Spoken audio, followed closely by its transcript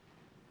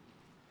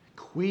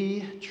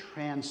Qui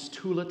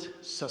Transtulit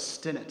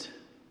Sustinet.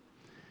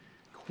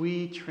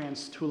 Qui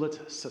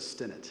Transtulit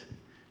Sustinet.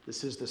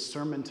 This is the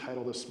sermon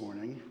title this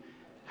morning.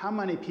 How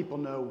many people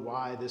know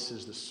why this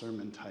is the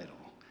sermon title?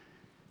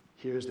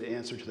 Here's the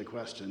answer to the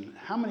question.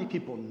 How many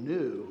people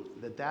knew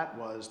that that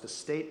was the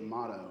state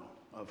motto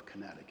of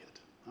Connecticut?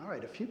 All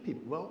right, a few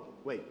people. Well,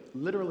 wait,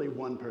 literally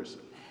one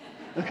person.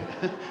 Okay.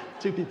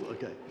 Two people,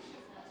 okay.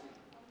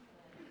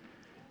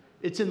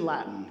 It's in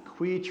Latin,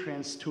 Qui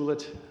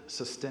Transtulit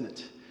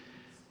Sustinet.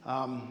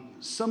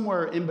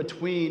 Somewhere in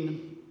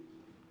between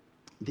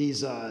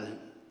these other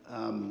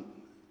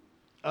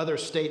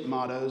state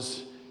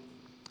mottos,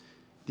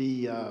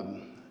 the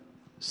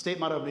state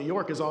motto of New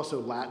York is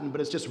also Latin, but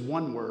it's just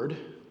one word,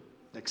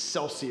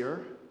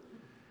 Excelsior.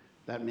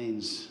 That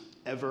means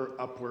ever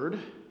upward.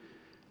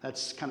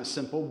 That's kind of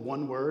simple,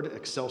 one word,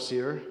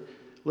 Excelsior.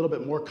 A little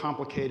bit more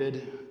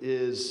complicated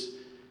is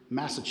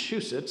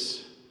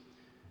Massachusetts.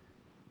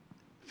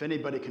 If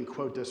anybody can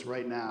quote this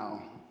right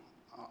now,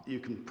 you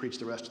can preach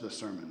the rest of the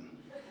sermon.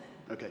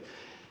 Okay.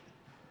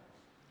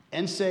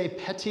 Ense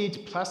petit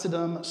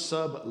placidum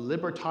sub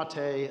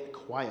libertate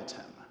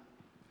quietem.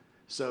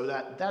 So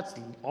that's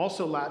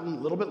also Latin, a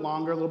little bit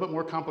longer, a little bit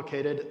more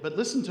complicated, but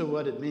listen to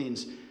what it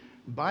means.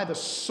 By the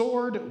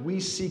sword we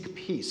seek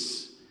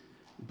peace,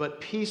 but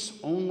peace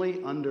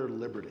only under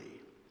liberty.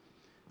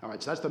 All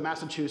right, so that's the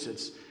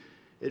Massachusetts.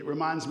 It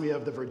reminds me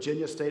of the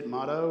Virginia state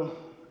motto,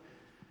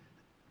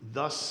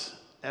 thus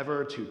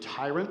ever to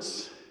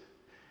tyrants.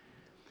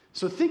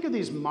 So think of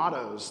these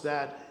mottos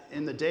that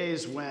in the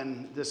days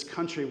when this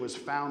country was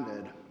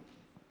founded,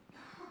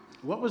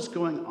 what was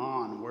going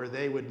on where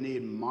they would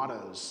need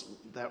mottos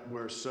that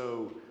were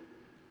so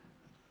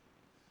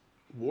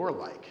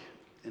warlike,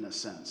 in a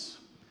sense?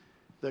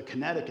 The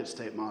Connecticut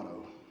state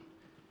motto,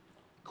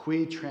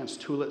 Qui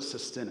Transtulit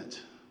Sustinet.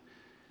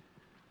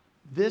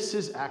 This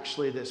is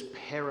actually this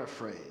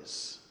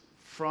paraphrase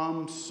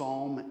from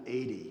Psalm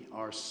 80,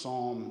 our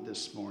psalm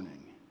this morning.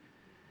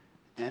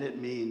 And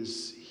it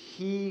means,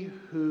 he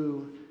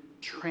who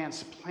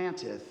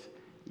transplanteth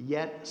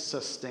yet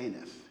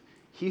sustaineth.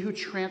 He who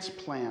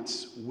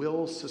transplants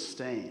will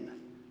sustain.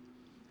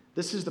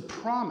 This is the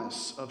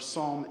promise of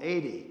Psalm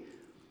 80.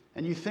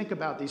 And you think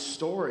about these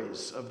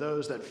stories of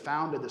those that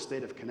founded the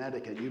state of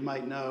Connecticut. You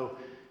might know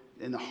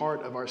in the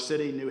heart of our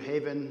city, New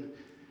Haven,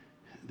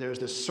 there's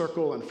this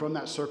circle, and from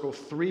that circle,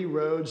 3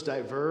 roads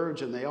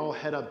diverge, and they all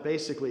head up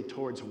basically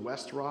towards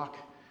West Rock,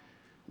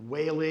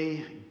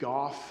 Whaley,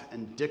 Gough,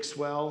 and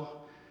Dixwell,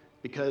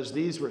 because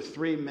these were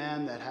 3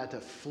 men that had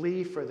to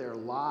flee for their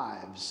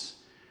lives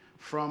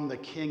from the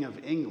King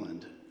of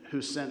England,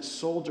 who sent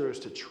soldiers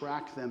to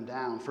track them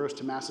down. First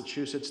to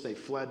Massachusetts, they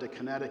fled to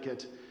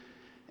Connecticut,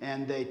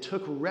 and they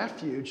took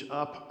refuge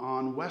up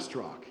on West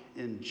Rock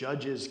in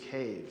Judge's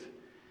Cave.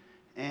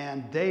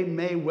 And they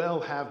may well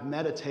have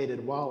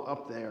meditated while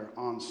up there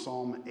on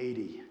Psalm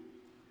 80.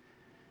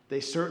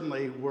 They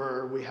certainly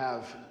were. We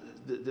have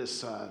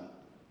this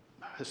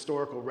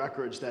historical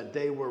records that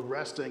they were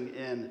resting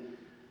in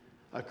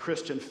a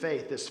Christian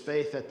faith, this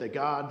faith that the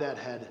God that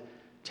had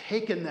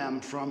taken them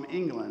from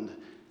England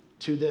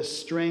to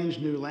this strange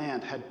new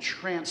land, had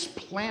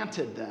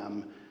transplanted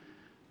them,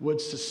 would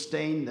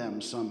sustain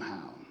them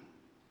somehow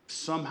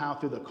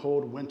through the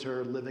cold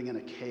winter, living in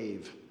a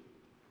cave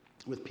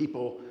with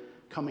people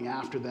coming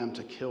after them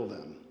to kill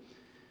them.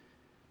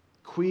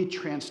 Qui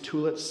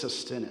Transtulit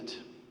Sustinet.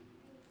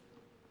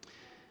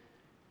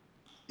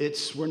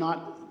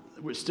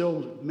 We're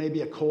still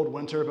maybe a cold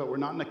winter, but we're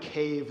not in a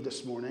cave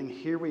this morning.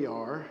 Here we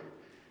are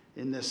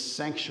in this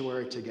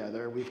sanctuary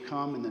together. We've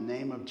come in the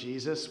name of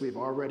Jesus. We've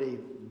already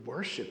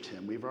worshiped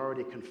him. We've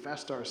already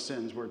confessed our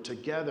sins. We're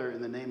together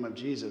in the name of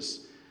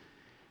Jesus.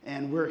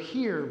 And we're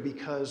here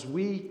because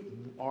we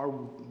are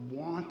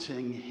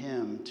wanting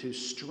him to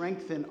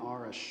strengthen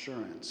our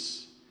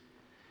assurance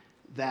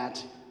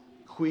that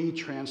Qui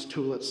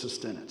Transtulit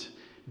Sustinet.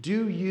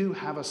 Do you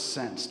have a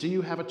sense? Do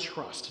you have a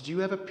trust? Do you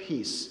have a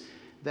peace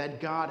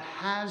that God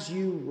has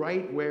you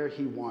right where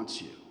he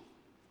wants you?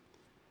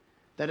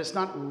 That it's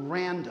not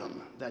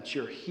random that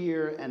you're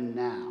here and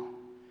now.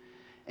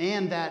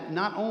 And that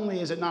not only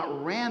is it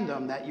not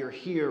random that you're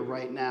here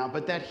right now,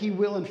 but that he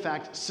will in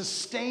fact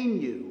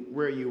sustain you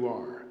where you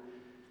are.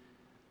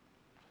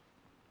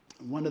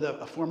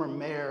 A former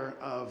mayor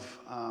of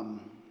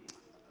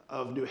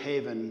New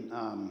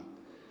Haven,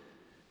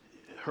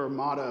 her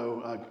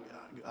motto,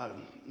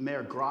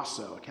 Mayor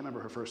Grosso, I can't remember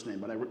her first name,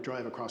 but I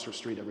drive across her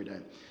street every day.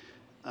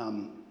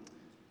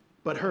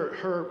 But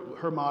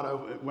her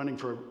motto running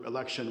for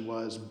election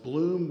was,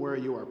 bloom where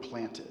you are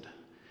planted.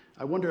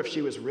 I wonder if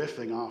she was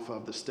riffing off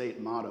of the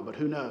state motto, but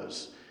who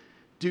knows?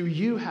 Do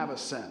you have a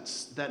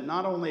sense that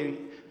not only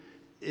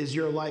is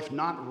your life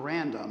not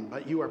random,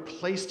 but you are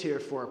placed here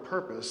for a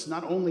purpose?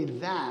 Not only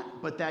that,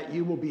 but that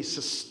you will be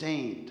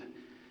sustained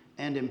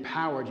and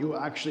empowered. You will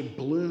actually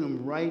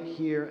bloom right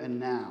here and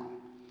now.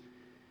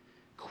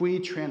 Qui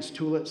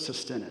Transtulit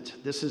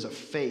Sustinet. This is a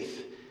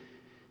faith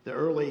The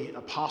early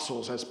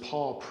apostles, as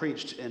Paul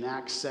preached in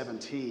Acts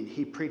 17,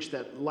 he preached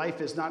that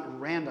life is not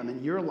random,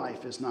 and your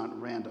life is not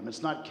random.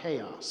 It's not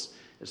chaos.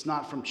 It's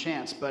not from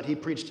chance, but he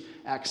preached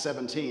Acts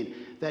 17,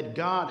 that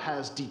God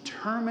has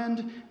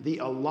determined the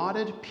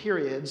allotted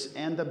periods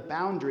and the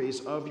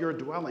boundaries of your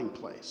dwelling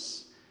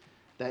place,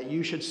 that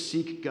you should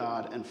seek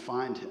God and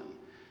find him,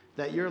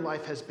 that your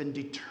life has been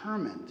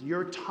determined,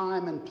 your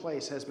time and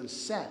place has been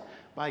set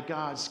by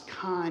God's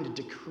kind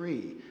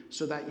decree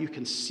so that you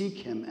can seek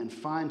him and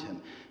find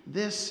him.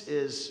 This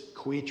is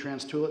Qui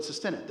Transtulit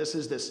Sustinet. This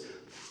is this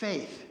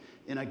faith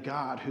in a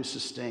God who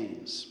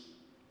sustains.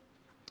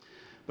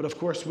 But of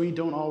course, we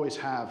don't always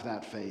have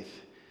that faith.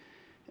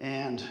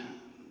 And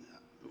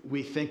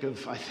I think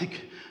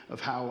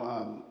of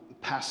how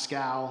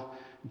Pascal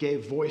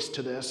gave voice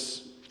to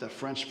this, the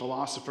French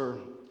philosopher.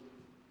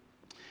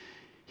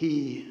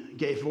 He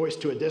gave voice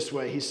to it this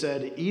way. He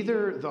said,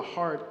 either the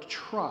heart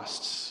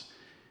trusts.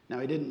 Now,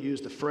 he didn't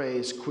use the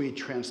phrase Qui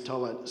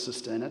Transtulit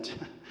Sustinet,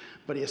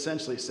 but he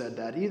essentially said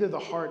that. Either the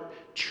heart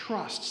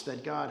trusts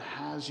that God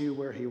has you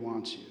where he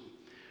wants you,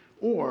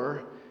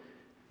 or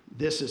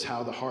this is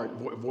how the heart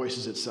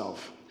voices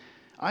itself.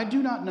 I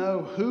do not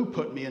know who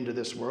put me into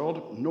this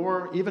world,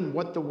 nor even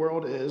what the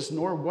world is,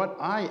 nor what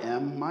I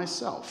am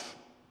myself.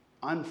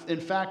 In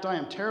fact, I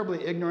am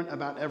terribly ignorant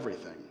about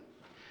everything.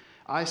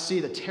 I see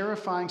the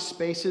terrifying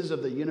spaces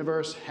of the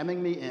universe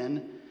hemming me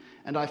in,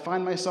 and I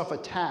find myself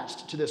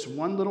attached to this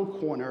one little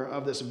corner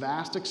of this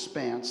vast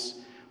expanse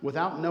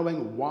without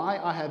knowing why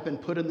I have been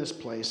put in this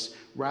place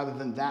rather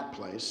than that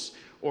place,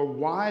 or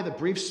why the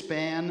brief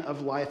span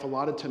of life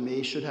allotted to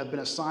me should have been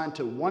assigned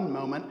to one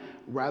moment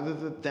rather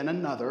than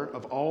another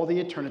of all the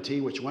eternity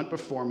which went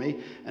before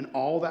me and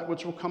all that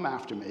which will come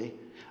after me.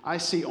 I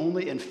see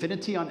only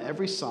infinity on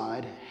every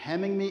side,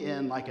 hemming me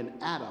in like an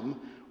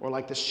atom or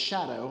like the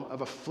shadow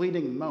of a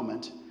fleeting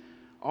moment.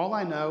 All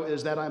I know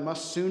is that I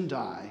must soon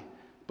die,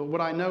 but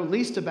what I know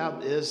least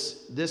about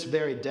is this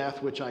very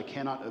death which I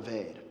cannot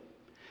evade.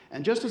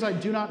 And just as I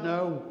do not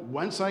know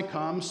whence I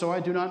come, so I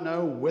do not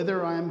know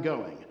whither I am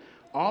going.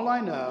 All I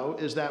know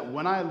is that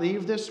when I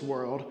leave this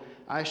world,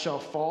 I shall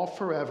fall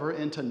forever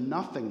into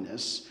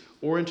nothingness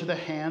or into the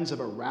hands of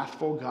a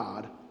wrathful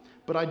God,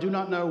 but I do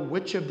not know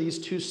which of these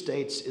two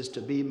states is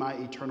to be my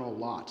eternal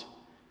lot.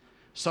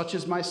 Such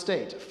is my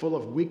state, full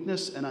of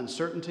weakness and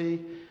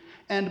uncertainty,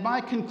 and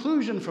my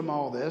conclusion from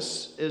all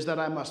this is that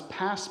I must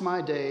pass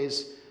my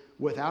days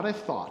without a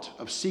thought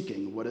of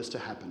seeking what is to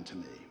happen to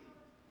me.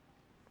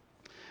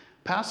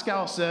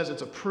 Pascal says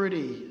it's a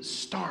pretty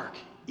stark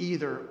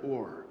either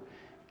or.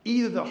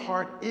 Either the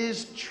heart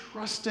is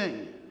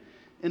trusting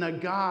in a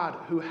God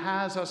who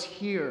has us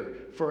here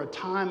for a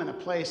time and a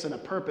place and a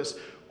purpose,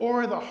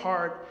 or the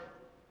heart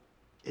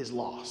is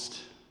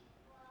lost.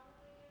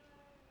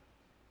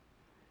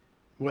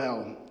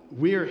 Well,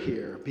 we're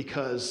here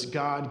because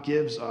God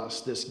gives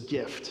us this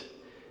gift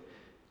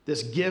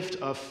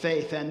of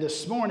faith. And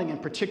this morning in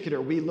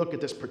particular, we look at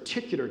this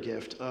particular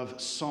gift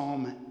of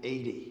Psalm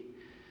 80.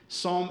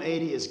 Psalm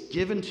 80 is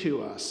given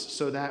to us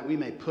so that we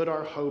may put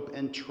our hope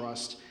and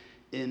trust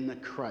in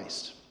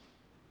Christ.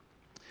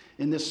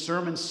 In this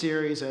sermon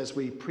series, as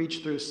we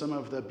preach through some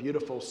of the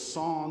beautiful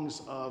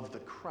songs of the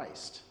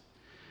Christ,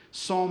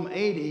 Psalm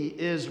 80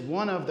 is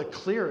one of the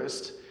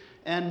clearest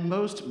and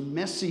most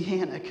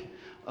messianic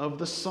of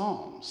the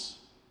Psalms.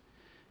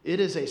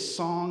 It is a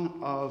song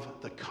of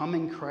the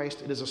coming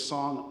Christ. It is a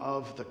song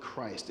of the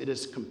Christ. It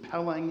is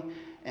compelling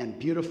and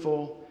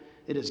beautiful.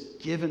 It is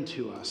given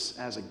to us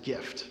as a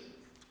gift.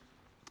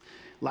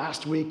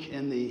 Last week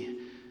in the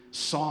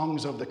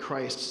Songs of the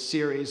Christ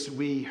series,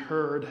 we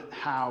heard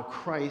how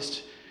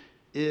Christ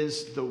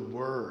is the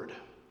Word.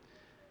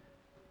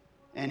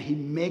 And he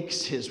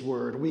makes his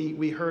word.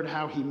 We heard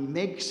how he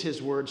makes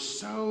his word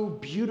so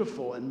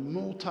beautiful and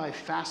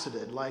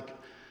multifaceted, like,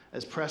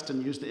 as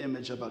Preston used the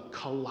image of a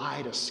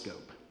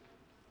kaleidoscope.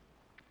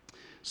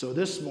 So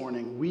this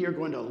morning, we are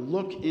going to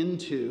look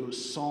into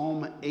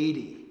Psalm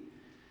 80.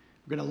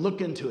 We're going to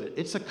look into it.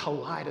 It's a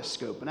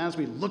kaleidoscope. And as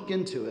we look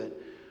into it,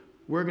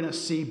 we're going to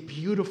see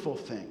beautiful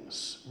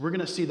things. We're going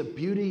to see the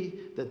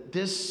beauty that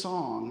this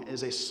song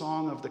is a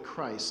song of the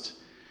Christ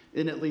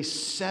in at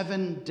least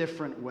 7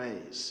 different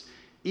ways.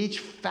 Each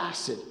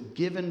facet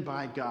given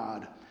by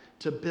God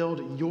to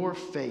build your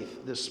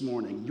faith this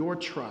morning, your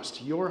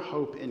trust, your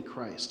hope in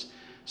Christ,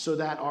 so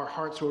that our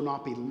hearts will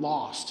not be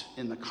lost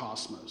in the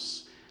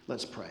cosmos.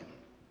 Let's pray.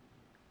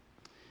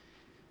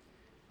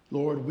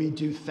 Lord, we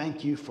do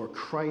thank you for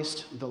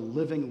Christ, the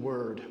living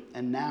word,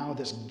 and now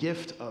this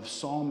gift of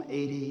Psalm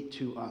 80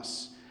 to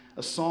us,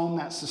 a psalm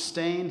that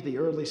sustained the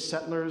early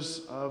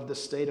settlers of the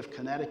state of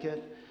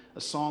Connecticut,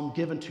 a psalm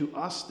given to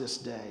us this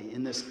day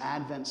in this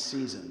Advent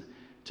season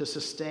to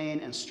sustain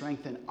and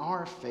strengthen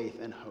our faith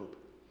and hope.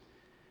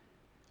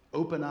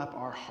 Open up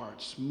our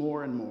hearts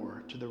more and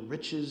more to the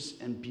riches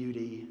and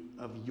beauty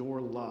of your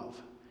love.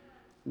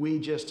 We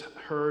just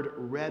heard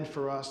read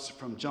for us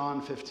from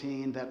John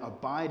 15 that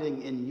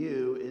abiding in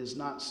you is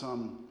not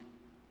some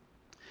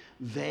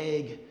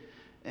vague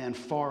and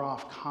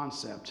far-off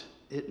concept.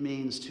 It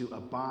means to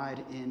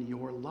abide in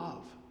your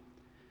love.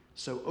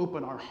 So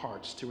open our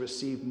hearts to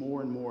receive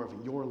more and more of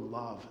your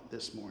love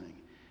this morning.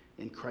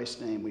 In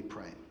Christ's name we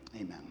pray.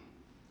 Amen.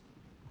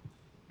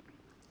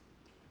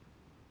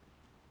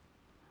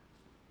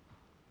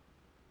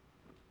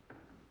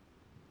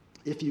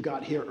 If you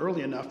got here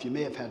early enough, you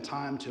may have had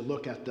time to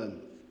look at the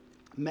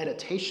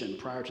meditation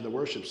prior to the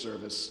worship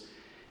service.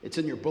 It's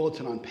in your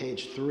bulletin on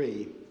page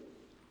 3.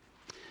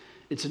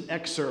 It's an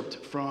excerpt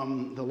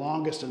from the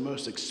longest and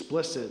most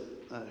explicitly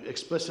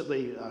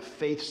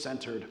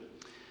faith-centered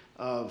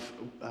of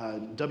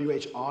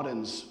W.H.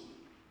 Auden's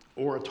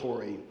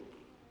oratory,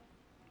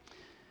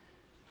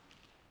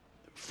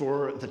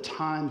 For the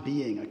Time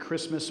Being, a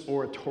Christmas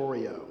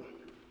Oratorio.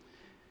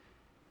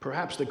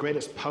 Perhaps the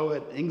greatest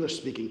poet,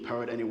 English-speaking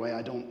poet anyway.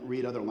 I don't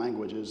read other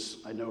languages.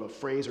 I know a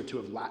phrase or two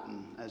of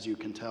Latin, as you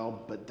can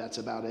tell, but that's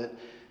about it.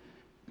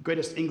 The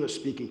greatest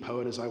English-speaking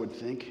poet, as I would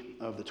think,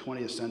 of the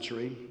 20th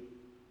century.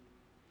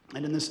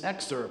 And in this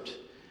excerpt,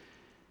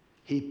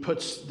 he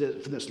puts,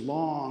 for this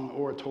long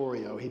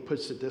oratorio, he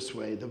puts it this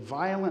way: the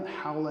violent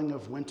howling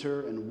of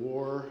winter and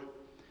war.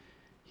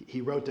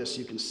 He wrote this,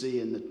 you can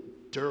see,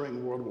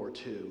 during World War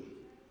II.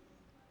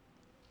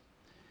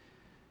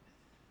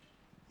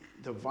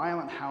 The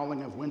violent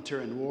howling of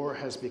winter and war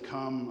has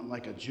become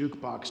like a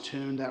jukebox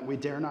tune that we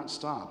dare not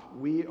stop.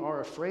 We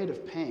are afraid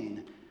of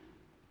pain,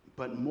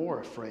 but more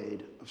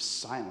afraid of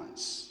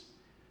silence.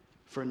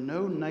 For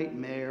no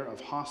nightmare of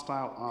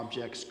hostile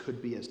objects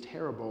could be as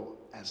terrible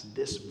as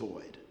this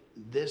void.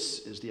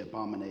 This is the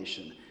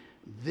abomination.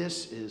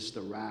 This is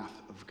the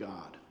wrath of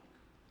God.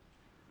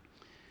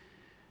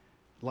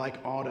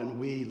 Like Auden,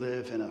 we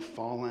live in a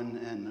fallen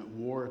and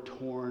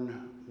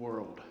war-torn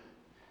world.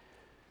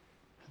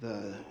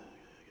 The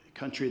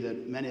country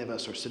that many of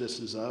us are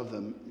citizens of,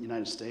 the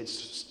United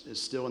States,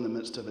 is still in the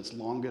midst of its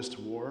longest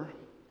war.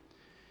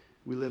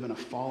 We live in a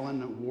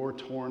fallen,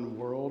 war-torn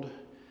world.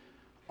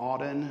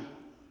 Auden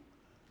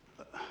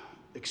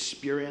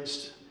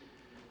experienced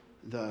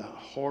the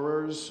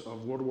horrors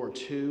of World War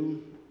II,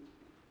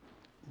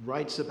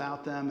 writes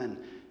about them, and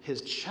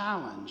his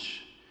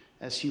challenge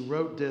as he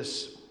wrote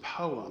this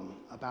poem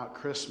about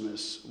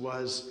Christmas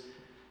was,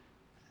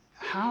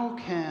 how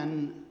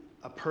can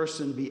a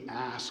person be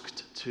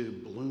asked to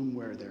bloom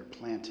where they're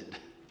planted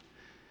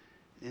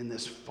in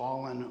this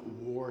fallen,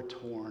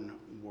 war-torn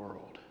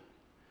world?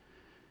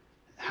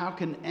 How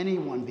can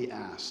anyone be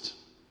asked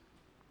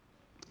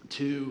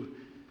to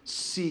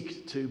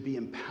seek to be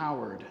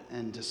empowered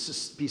and to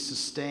be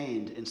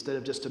sustained instead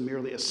of just to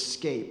merely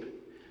escape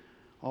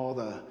all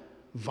the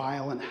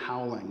violent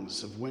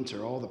howlings of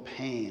winter, all the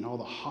pain, all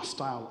the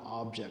hostile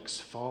objects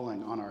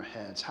falling on our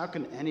heads? How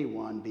can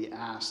anyone be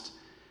asked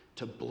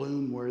to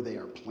bloom where they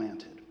are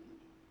planted?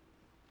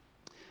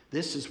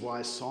 This is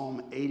why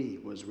Psalm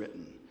 80 was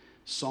written.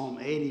 Psalm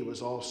 80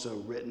 was also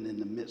written in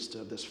the midst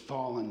of this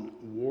fallen,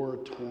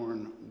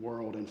 war-torn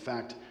world. In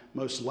fact,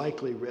 most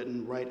likely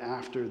written right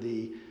after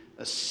the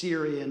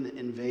Assyrian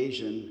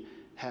invasion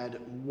had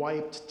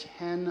wiped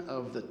 10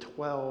 of the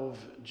 12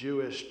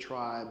 Jewish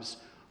tribes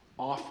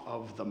off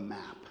of the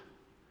map.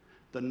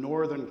 The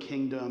northern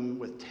kingdom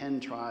with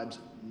 10 tribes,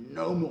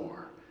 no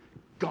more,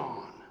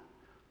 gone.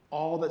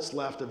 All that's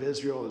left of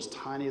Israel is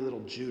tiny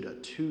little Judah,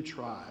 2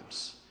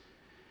 tribes.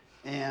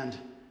 And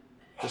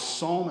the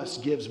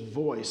psalmist gives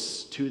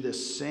voice to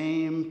this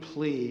same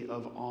plea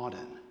of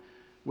Auden,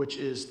 which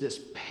is this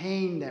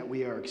pain that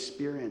we are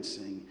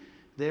experiencing.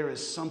 There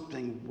is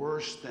something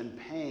worse than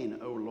pain,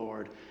 O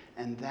Lord,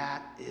 and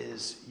that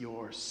is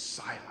your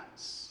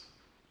silence.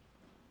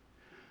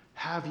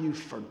 Have you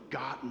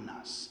forgotten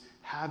us?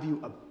 Have you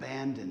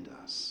abandoned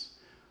us?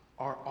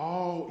 Is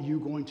all you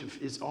going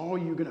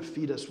to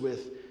feed us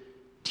with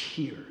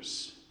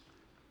tears?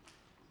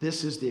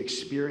 This is the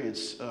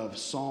experience of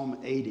Psalm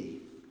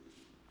 80,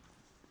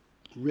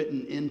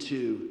 written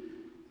into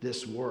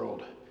this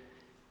world.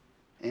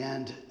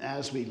 And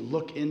as we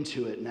look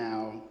into it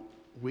now,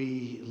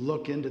 we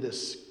look into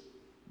this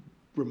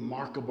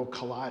remarkable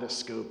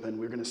kaleidoscope, and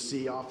we're going to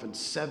see often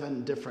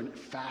 7 different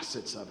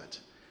facets of it.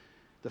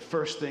 The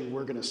first thing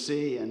we're going to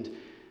see, and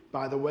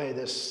by the way,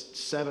 this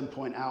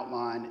 7-point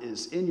outline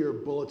is in your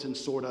bulletin,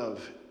 sort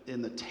of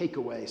in the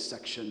takeaway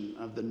section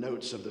of the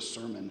notes of the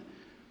sermon.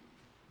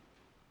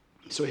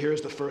 So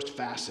here's the first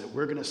facet.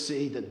 We're going to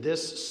see that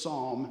this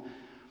psalm,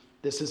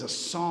 this is a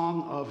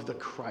song of the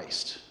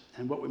Christ.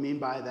 And what we mean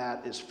by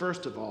that is,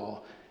 first of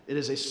all, it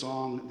is a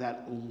song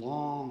that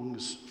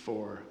longs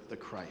for the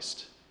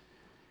Christ.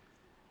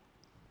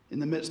 In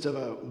the midst of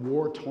a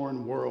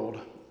war-torn world,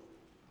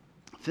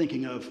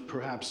 thinking of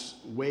perhaps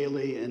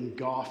Whaley and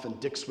Goff and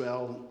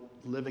Dixwell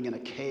living in a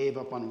cave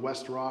up on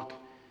West Rock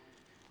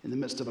in the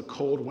midst of a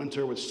cold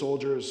winter with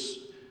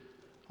soldiers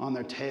on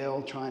their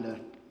tail trying to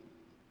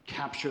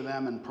capture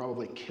them and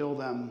probably kill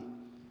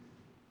them.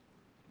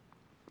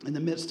 In the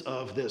midst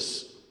of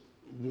this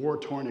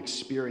war-torn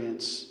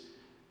experience,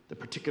 the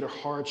particular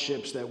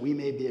hardships that we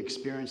may be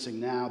experiencing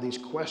now, these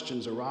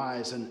questions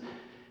arise, and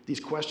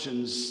these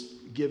questions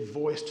give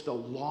voice to the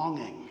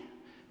longing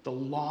the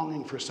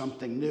longing for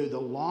something new, the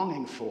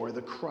longing for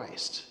the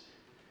Christ.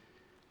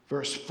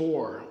 Verse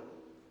 4,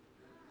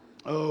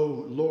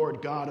 O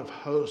Lord God of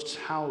hosts,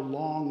 how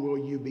long will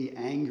you be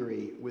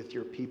angry with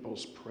your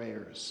people's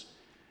prayers?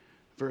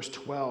 Verse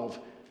 12,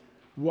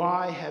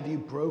 why have you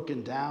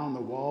broken down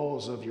the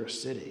walls of your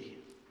city?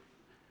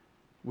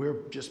 We're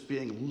just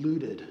being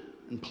looted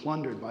and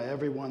plundered by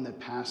everyone that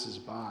passes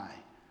by.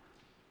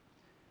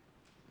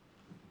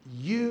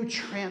 You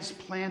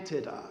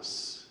transplanted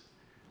us.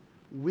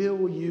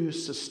 Will you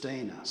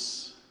sustain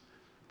us?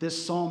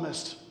 This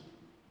psalmist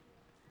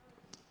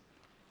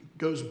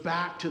goes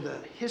back to the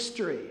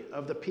history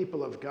of the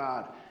people of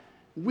God.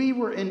 We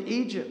were in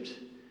Egypt.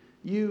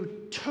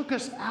 You took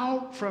us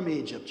out from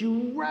Egypt.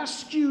 You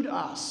rescued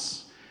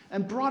us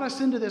and brought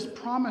us into this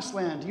promised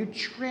land. You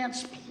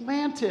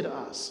transplanted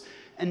us.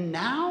 And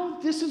now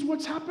this is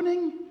what's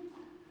happening?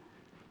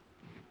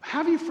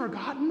 Have you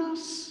forgotten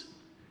us?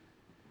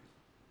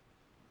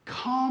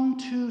 Come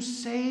to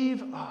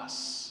save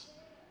us.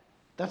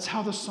 That's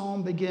how the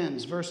psalm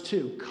begins. Verse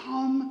 2,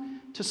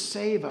 come to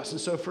save us. And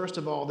so first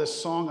of all, this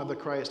song of the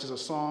Christ is a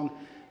song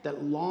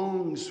that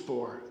longs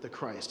for the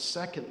Christ.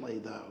 Secondly,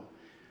 though,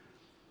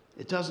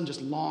 it doesn't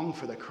just long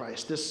for the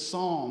Christ. This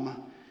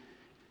psalm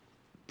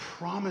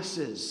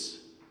promises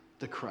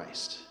the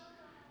Christ.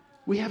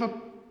 We have a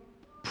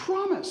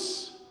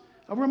promise,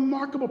 a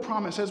remarkable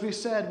promise. As we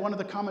said, one of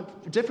the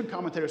different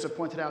commentators have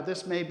pointed out,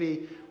 this may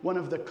be one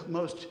of the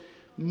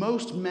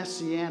most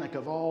messianic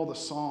of all the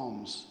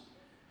Psalms.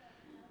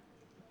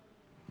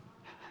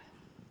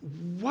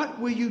 What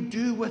will you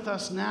do with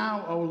us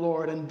now, O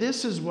Lord? And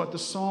this is what the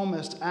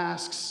psalmist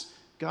asks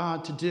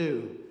God to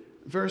do.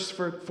 Verse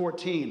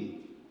 14.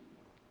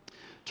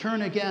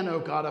 Turn again, O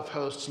God of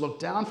hosts, look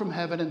down from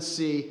heaven and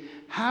see.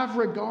 Have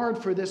regard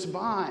for this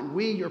vine.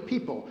 We, your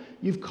people,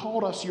 you've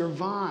called us your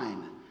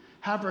vine.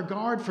 Have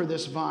regard for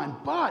this vine.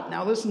 But,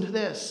 now listen to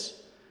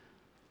this.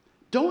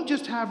 Don't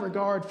just have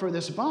regard for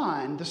this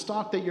vine, the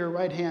stock that your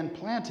right hand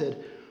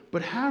planted,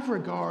 but have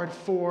regard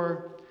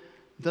for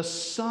the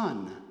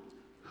Son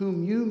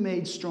whom you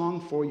made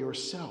strong for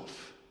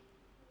yourself.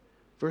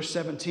 Verse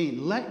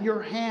 17, let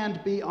your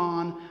hand be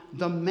on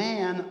the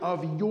man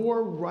of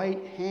your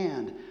right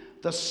hand,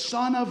 the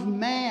Son of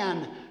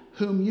Man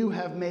whom you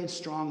have made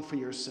strong for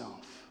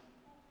yourself.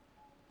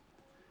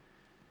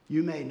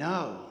 You may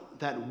know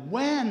that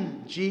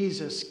when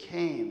Jesus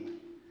came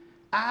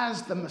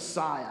as the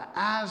Messiah,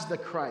 as the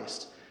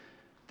Christ,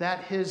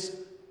 that his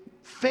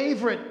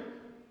favorite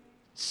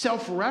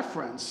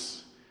self-reference,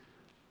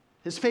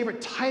 his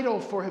favorite title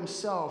for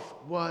himself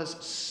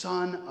was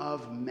Son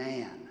of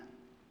Man.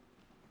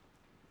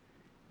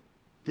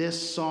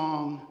 This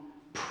song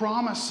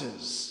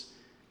promises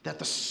that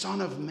the Son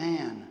of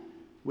Man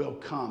will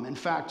come. In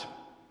fact,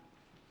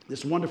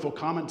 this wonderful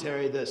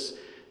commentary, this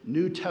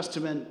New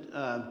Testament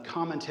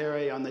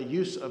commentary on the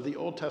use of the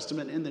Old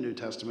Testament in the New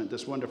Testament,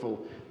 this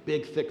wonderful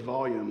big thick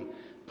volume,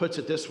 puts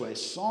it this way.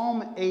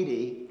 Psalm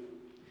 80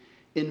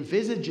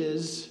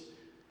 envisages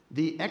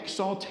the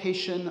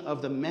exaltation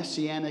of the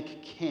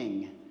Messianic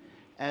King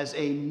as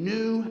a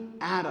new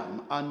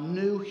Adam, a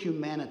new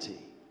humanity,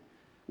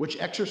 which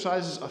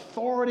exercises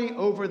authority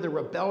over the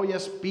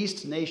rebellious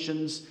beast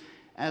nations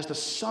as the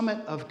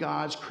summit of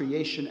God's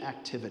creation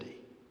activity.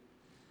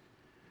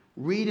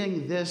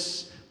 Reading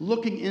this,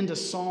 looking into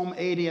Psalm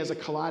 80 as a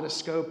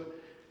kaleidoscope,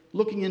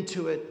 looking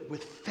into it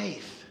with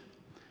faith,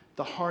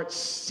 the heart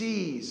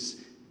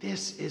sees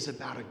this is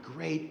about a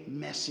great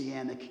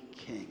Messianic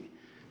King,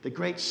 the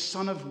great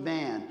Son of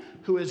Man,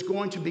 who is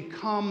going to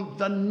become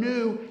the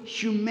new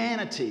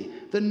humanity,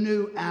 the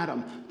new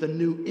Adam, the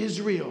new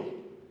Israel,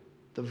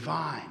 the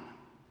vine.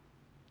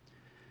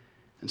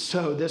 And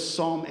so this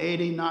Psalm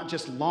 80 not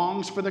just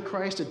longs for the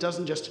Christ, it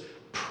doesn't just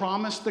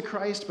promise the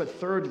Christ, but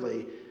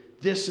thirdly,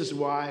 this is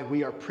why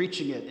we are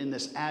preaching it in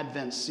this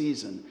Advent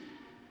season.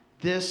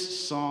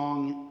 This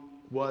song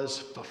was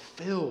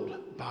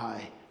fulfilled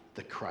by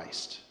the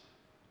Christ.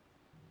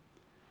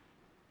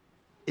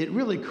 It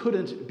really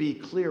couldn't be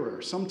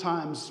clearer.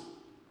 Sometimes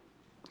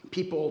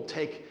people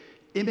take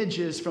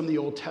images from the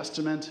Old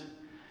Testament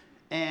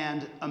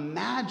and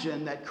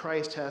imagine that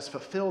Christ has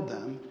fulfilled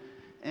them.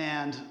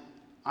 And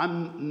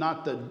I'm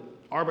not the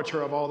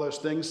arbiter of all those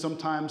things.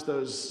 Sometimes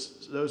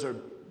those are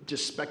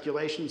just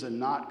speculations and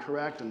not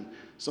correct, and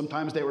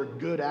sometimes they were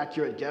good,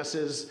 accurate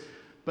guesses.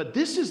 But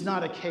this is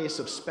not a case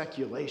of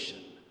speculation.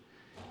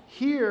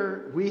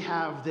 Here we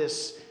have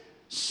this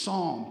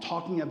psalm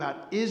talking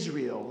about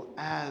Israel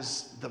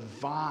as the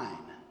vine.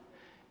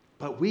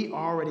 But we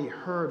already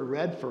heard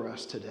read for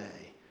us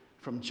today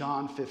from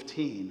John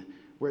 15,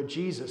 where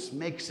Jesus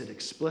makes it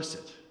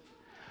explicit.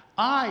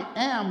 I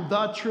am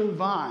the true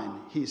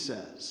vine, he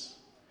says.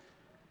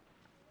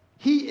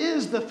 He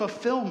is the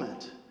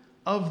fulfillment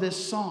of this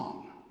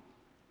song.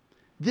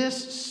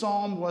 This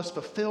psalm was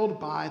fulfilled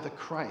by the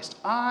Christ.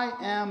 I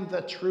am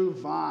the true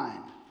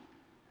vine.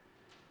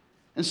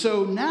 And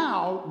so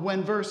now,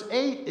 when verse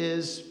 8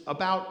 is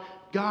about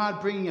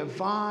God bringing a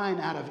vine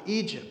out of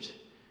Egypt,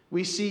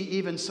 We see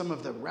even some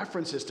of the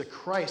references to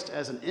Christ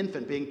as an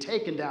infant being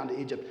taken down to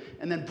Egypt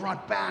and then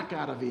brought back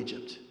out of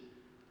Egypt.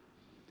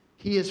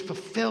 He is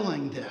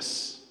fulfilling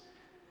this.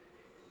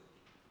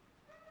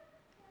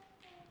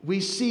 We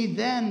see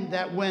then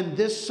that when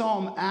this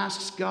psalm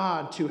asks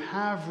God to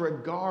have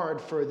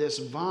regard for this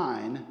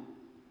vine,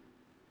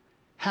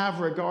 have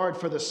regard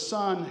for the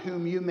son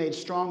whom you made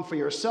strong for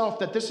yourself,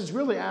 that this is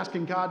really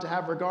asking God to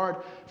have regard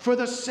for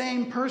the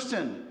same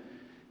person,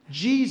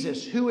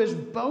 Jesus, who is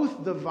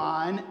both the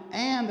vine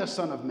and the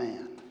Son of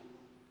Man.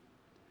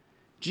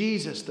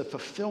 Jesus, the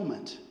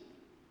fulfillment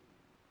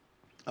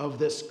of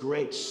this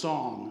great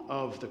song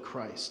of the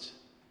Christ.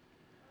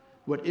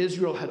 What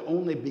Israel had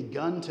only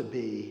begun to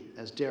be,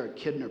 as Derek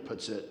Kidner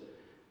puts it,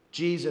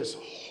 Jesus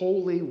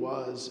wholly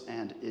was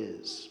and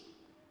is.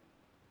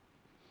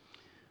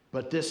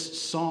 But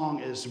this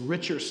song is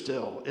richer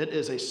still. It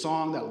is a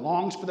song that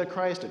longs for the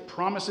Christ. It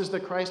promises the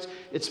Christ.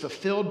 It's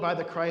fulfilled by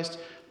the Christ.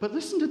 But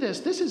listen to this.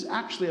 This is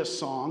actually a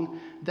song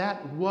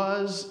that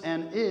was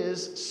and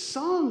is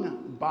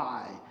sung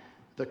by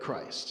the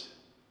Christ.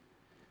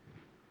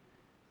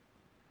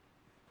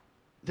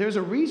 There's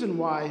a reason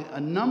why a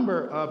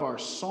number of our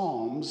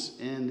psalms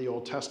in the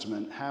Old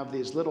Testament have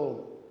these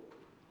little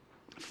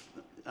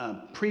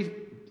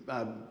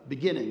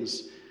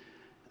beginnings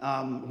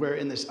where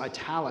in this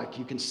italic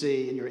you can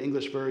see in your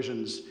English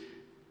versions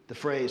the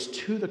phrase,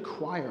 "to the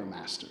choir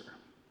master."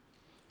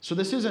 So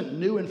this isn't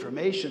new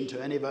information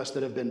to any of us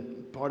that have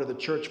been part of the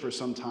church for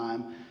some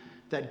time,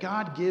 that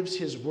God gives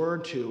his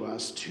word to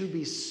us to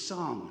be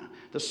sung,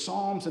 the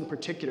Psalms in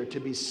particular, to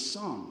be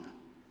sung.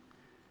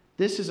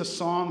 This is a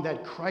song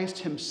that Christ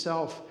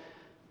himself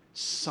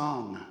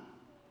sung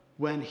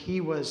when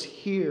he was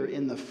here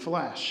in the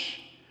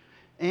flesh.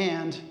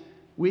 And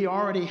we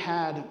already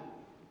had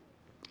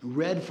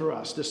read for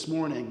us this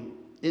morning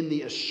in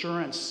the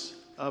assurance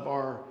of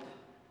our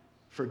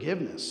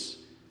forgiveness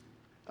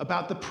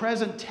about the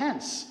present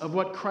tense of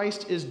what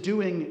Christ is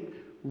doing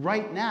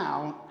right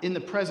now in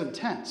the present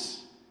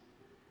tense.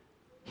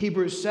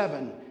 Hebrews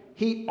 7,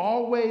 he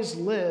always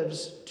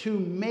lives to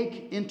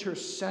make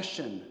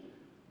intercession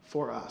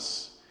for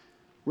us.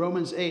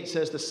 Romans 8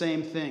 says the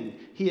same thing.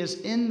 He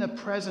is in the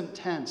present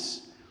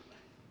tense,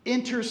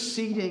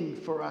 interceding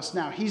for us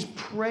now. He's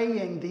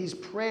praying these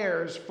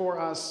prayers for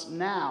us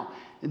now.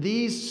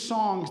 These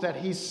songs that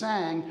he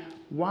sang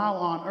while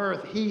on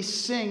earth, he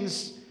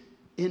sings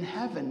in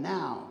heaven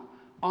now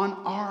on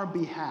our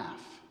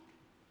behalf.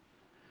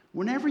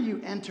 Whenever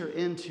you enter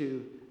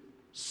into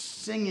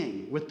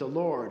singing with the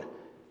Lord,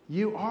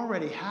 you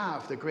already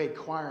have the great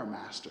choir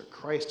master,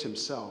 Christ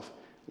himself,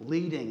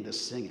 leading the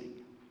singing.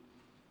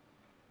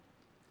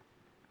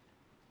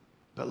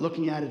 But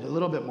looking at it a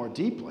little bit more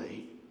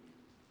deeply,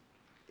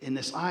 in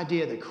this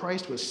idea that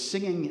Christ was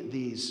singing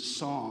these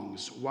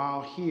songs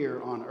while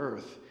here on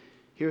earth,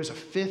 here's a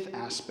fifth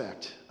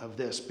aspect of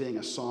this being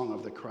a song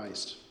of the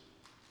Christ.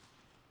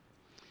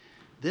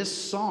 This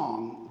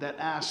song that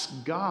asks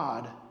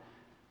God,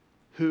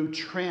 who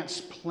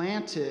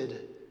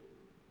transplanted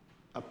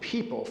a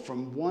people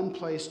from one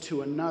place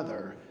to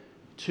another,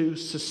 to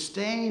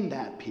sustain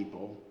that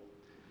people,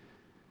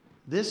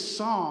 this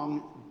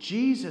song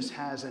Jesus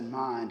has in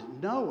mind,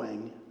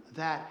 knowing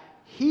that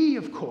he,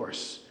 of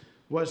course,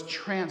 was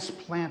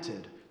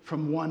transplanted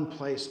from one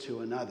place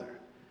to another.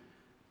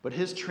 But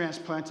his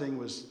transplanting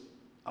was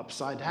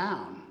upside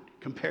down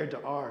compared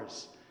to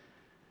ours.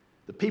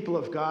 The people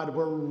of God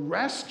were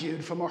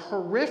rescued from a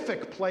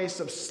horrific place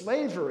of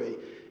slavery.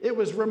 It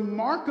was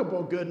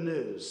remarkable good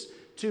news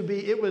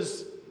it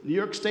was New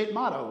York State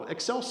motto,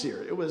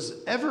 Excelsior. It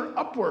was ever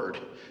upward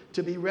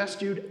to be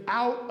rescued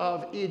out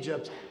of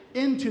Egypt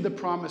into the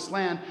promised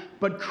land.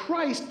 But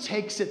Christ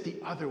takes it the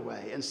other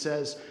way and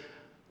says,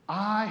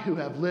 I who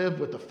have lived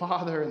with the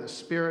Father and the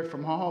Spirit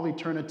from all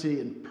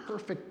eternity in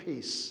perfect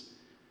peace,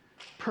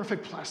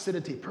 perfect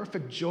placidity,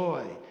 perfect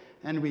joy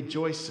and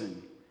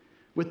rejoicing,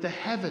 with the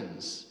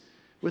heavens,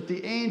 with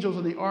the angels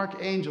and the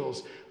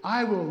archangels,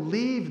 I will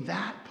leave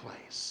that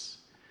place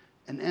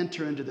and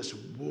enter into this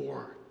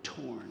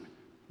war-torn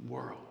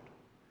world.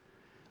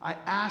 I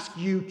ask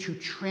you to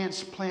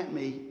transplant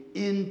me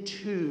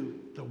into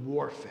the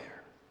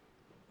warfare.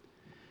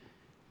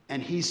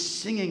 And he's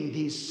singing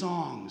these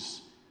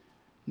songs,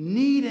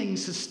 needing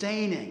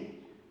sustaining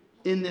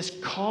in this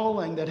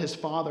calling that his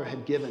Father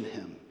had given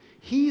him.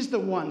 He's the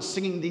one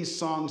singing these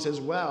songs as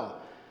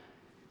well.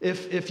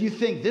 If you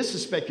think this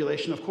is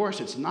speculation, of course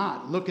it's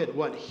not. Look at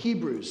what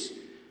Hebrews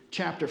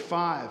chapter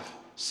 5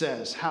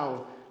 says,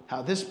 how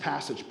this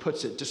passage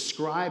puts it,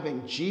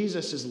 describing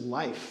Jesus'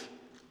 life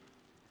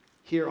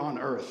here on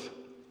earth.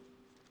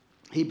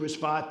 Hebrews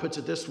 5 puts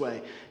it this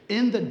way: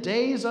 in the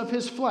days of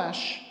his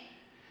flesh,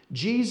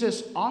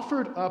 Jesus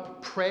offered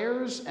up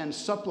prayers and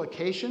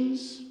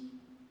supplications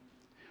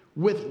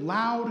with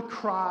loud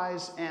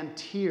cries and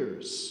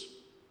tears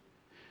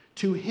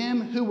to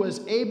him who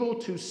was able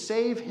to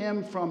save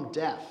him from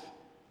death,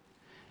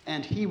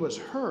 and he was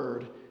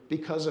heard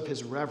because of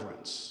his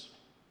reverence.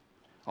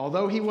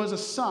 Although he was a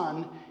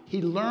son,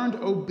 he learned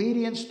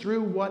obedience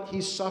through what he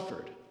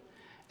suffered.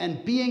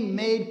 and being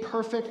made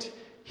perfect,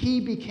 he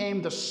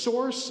became the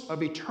source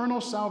of eternal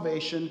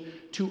salvation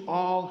to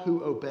all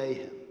who obey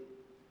him.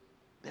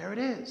 There it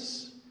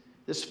is.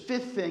 This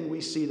fifth thing we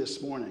see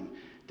this morning,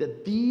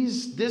 that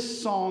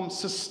this psalm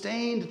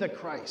sustained the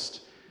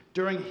Christ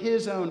during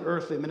his own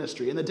earthly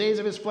ministry. In the days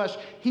of his flesh,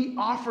 he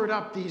offered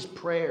up these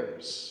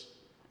prayers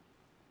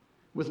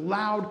with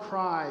loud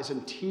cries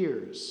and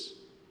tears.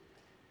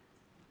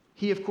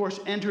 He, of course,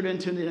 entered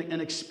into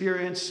an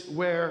experience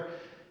where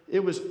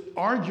it was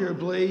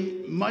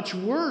arguably much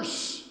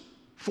worse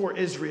for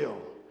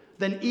Israel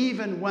than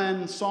even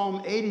when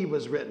Psalm 80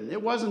 was written.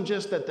 It wasn't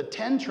just that the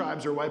 10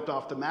 tribes are wiped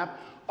off the map.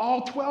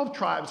 All 12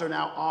 tribes are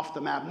now off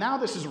the map. Now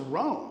this is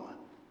Rome.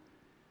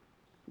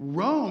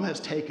 Rome has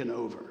taken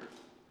over.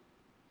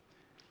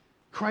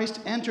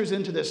 Christ enters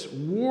into this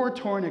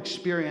war-torn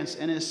experience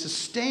and is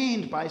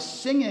sustained by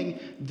singing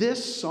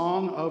this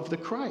song of the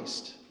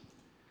Christ.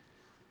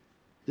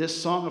 This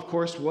song, of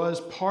course,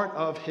 was part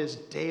of his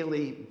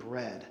daily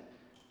bread.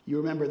 You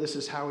remember this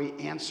is how he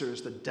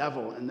answers the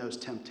devil in those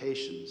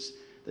temptations.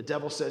 The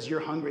devil says,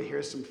 "You're hungry,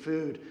 here's some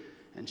food."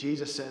 And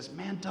Jesus says,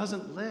 "Man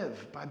doesn't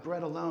live by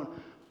bread alone,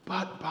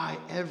 but by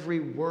every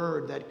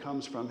word that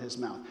comes from his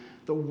mouth."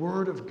 The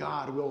word of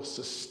God will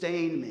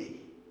sustain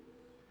me.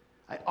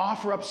 I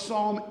offer up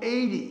Psalm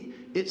 80.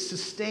 It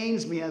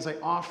sustains me as I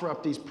offer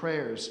up these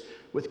prayers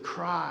with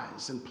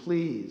cries and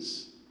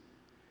pleas.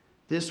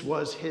 This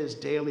was his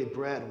daily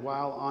bread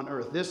while on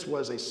earth. This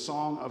was a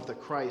song of the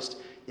Christ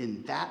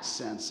in that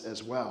sense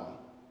as well.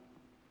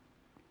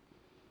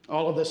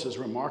 All of this is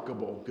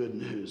remarkable good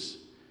news.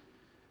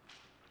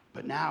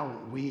 But now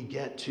we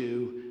get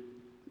to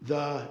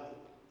the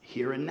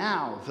here and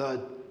now.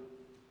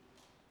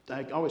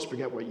 I always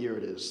forget what year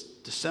it is.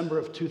 December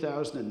of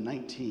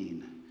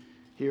 2019.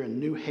 Here in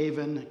New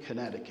Haven,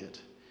 Connecticut.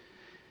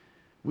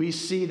 We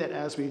see that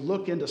as we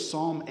look into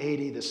Psalm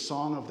 80, the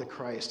song of the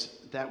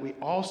Christ, that we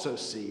also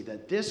see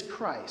that this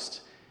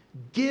Christ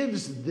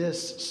gives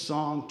this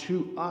song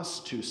to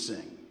us to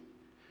sing.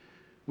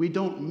 We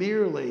don't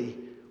merely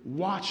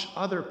watch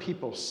other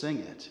people sing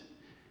it.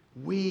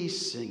 We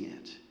sing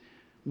it.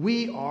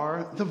 We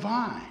are the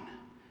vine.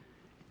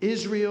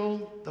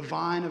 Israel, the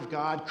vine of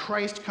God.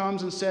 Christ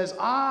comes and says,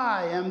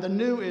 "I am the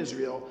new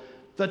Israel,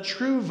 the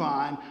true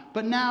vine."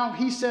 But now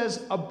he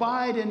says,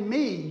 "Abide in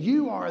me,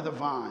 you are the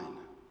vine."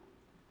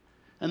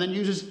 And then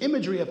uses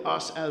imagery of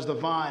us as the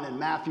vine in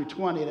Matthew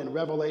 20 and in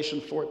Revelation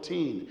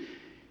 14.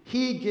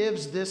 He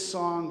gives this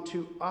song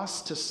to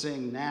us to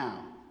sing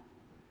now.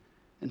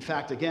 In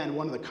fact, again,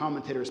 one of the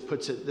commentators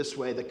puts it this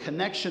way: the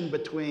connection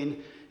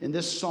in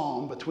this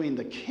psalm between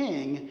the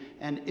king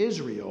and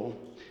Israel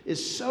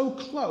is so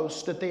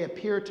close that they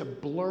appear to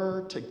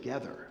blur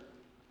together.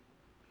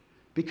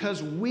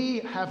 Because we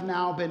have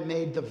now been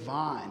made the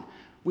vine.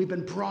 We've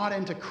been brought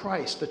into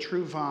Christ, the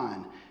true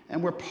vine,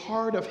 and we're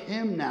part of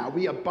him now.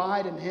 We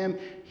abide in him.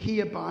 He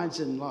abides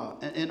in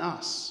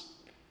us.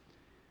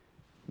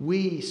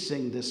 We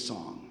sing this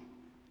song.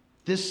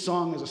 This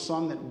song is a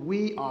song that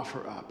we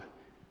offer up,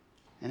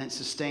 and it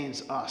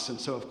sustains us. And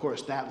so, of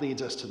course, that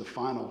leads us to the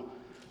final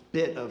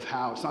bit of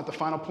how, it's not the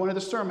final point of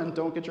the sermon,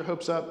 don't get your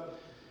hopes up,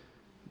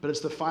 but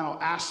it's the final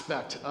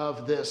aspect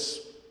of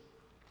this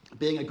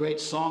being a great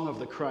song of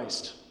the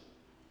Christ.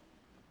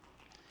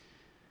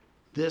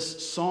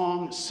 This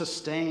song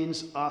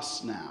sustains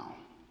us now,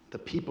 the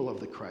people of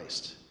the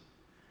Christ,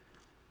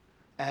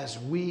 as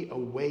we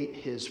await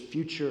his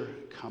future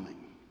coming.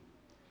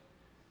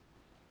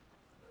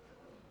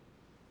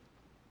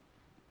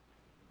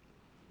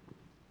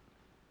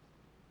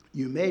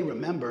 You may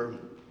remember,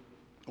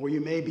 or you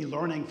may be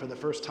learning for the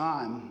first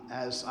time,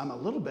 as I'm a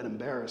little bit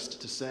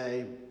embarrassed to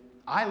say,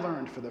 I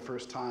learned for the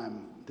first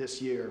time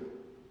this year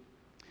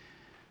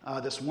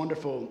this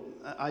wonderful,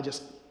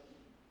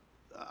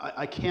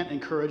 I can't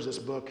encourage this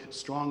book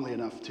strongly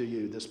enough to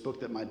you, this book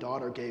that my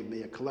daughter gave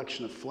me, a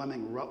collection of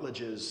Fleming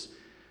Rutledge's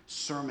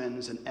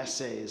sermons and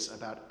essays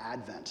about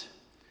Advent.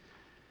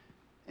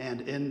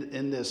 And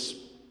in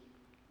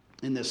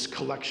this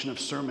collection of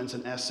sermons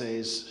and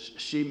essays,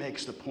 she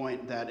makes the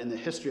point that in the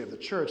history of the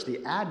church,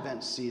 the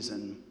Advent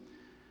season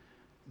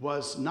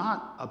was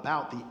not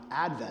about the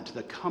advent,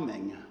 the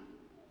coming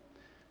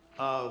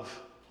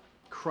of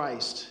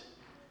Christ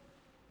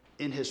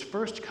in his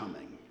first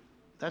coming.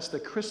 That's the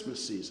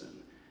Christmas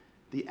season.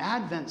 The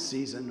Advent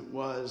season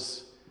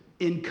was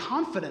in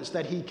confidence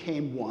that he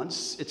came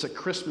once. It's a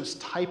Christmas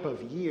type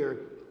of year,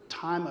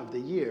 time of the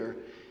year.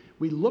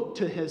 We look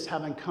to his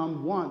having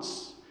come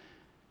once,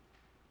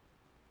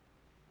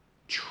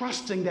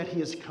 trusting that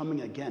he is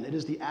coming again. It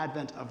is the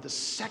advent of the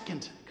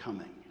second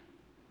coming.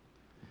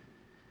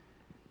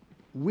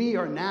 We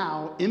are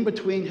now in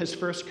between his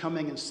first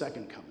coming and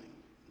second coming.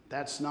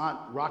 That's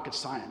not rocket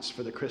science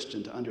for the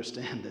Christian to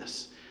understand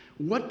this.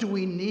 What do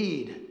we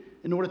need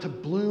in order to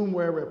bloom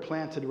where we're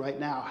planted right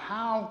now?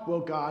 How will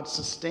God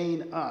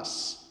sustain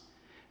us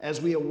as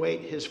we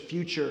await his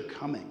future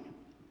coming?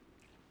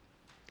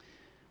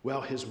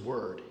 Well, his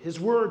word. His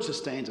word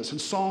sustains us, and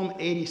Psalm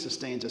 80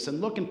 sustains us. And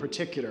look in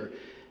particular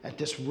at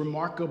this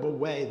remarkable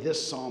way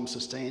this psalm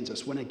sustains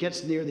us. When it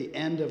gets near the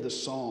end of the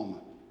psalm,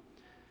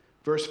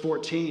 verse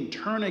 14,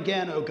 turn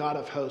again, O God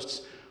of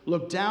hosts,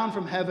 look down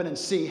from heaven and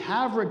see,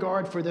 have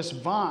regard for this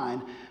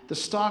vine, the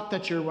stock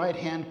that your right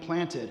hand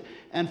planted,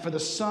 and for the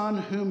son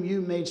whom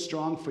you made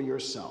strong for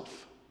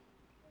yourself.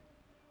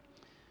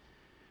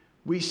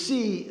 We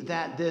see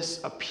that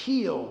this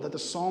appeal that the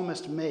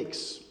psalmist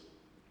makes,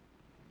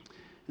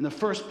 in the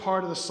first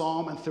part of the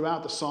psalm and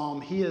throughout the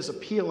psalm, he is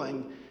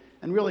appealing,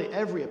 and really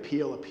every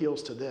appeal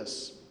appeals to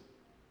this.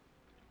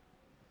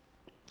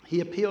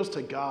 He appeals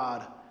to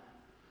God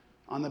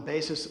on the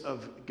basis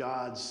of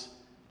God's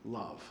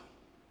love,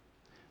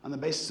 on the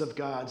basis of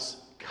God's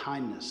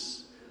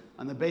kindness,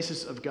 on the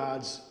basis of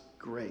God's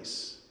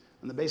grace,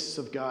 on the basis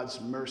of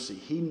God's mercy.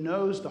 He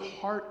knows the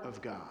heart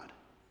of God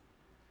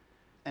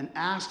and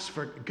asks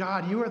for,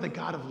 God, you are the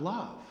God of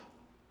love.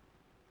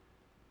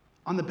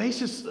 On the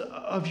basis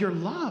of your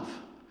love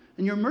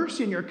and your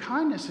mercy and your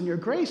kindness and your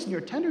grace and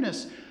your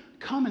tenderness,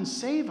 come and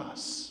save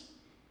us.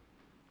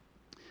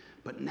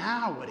 But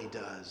now what he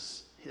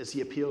does is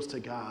he appeals to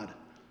God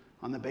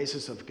on the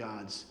basis of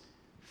God's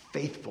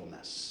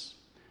faithfulness,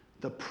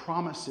 the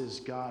promises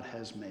God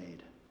has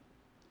made.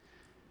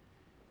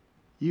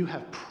 You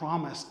have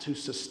promised to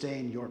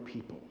sustain your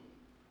people.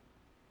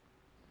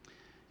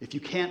 If you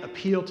can't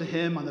appeal to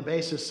him on the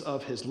basis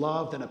of his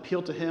love, then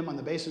appeal to him on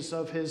the basis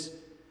of his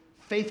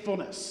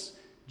faithfulness,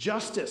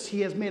 justice.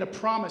 He has made a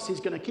promise, he's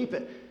going to keep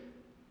it.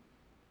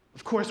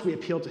 Of course, we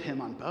appeal to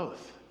him on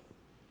both.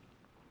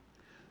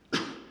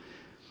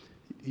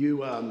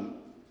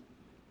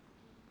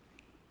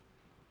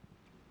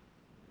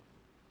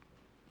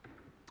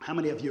 How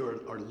many of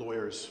you are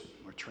lawyers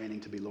or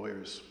training to be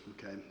lawyers?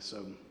 Okay,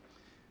 so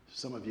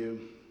some of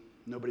you,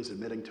 nobody's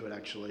admitting to it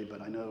actually,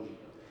 but I know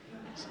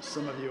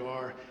some of you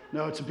are.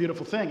 No, it's a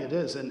beautiful thing, it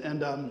is.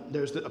 And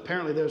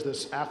apparently there's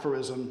this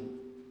aphorism,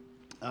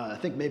 I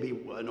think maybe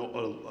a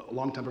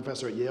longtime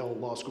professor at Yale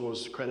Law School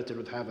is credited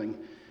with having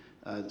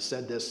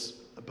said this,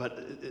 but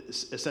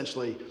it's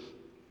essentially,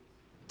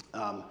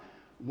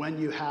 when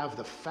you have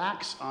the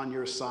facts on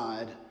your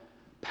side,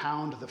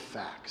 pound the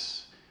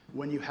facts.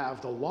 When you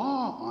have the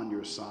law on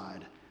your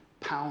side,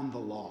 pound the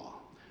law.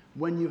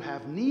 When you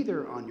have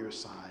neither on your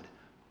side,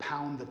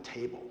 pound the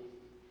table.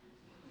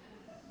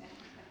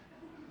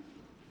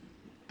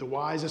 The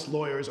wisest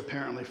lawyers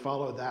apparently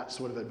follow that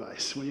sort of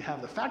advice. When you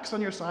have the facts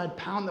on your side,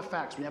 pound the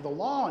facts. When you have the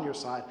law on your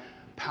side,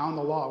 pound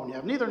the law. When you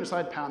have neither on your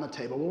side, pound the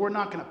table. Well, we're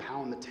not going to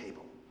pound the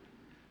table.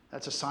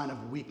 That's a sign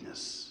of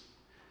weakness.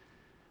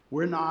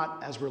 We're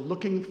not, as we're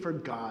looking for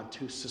God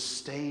to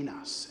sustain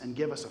us and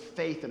give us a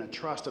faith and a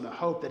trust and a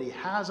hope that he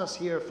has us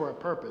here for a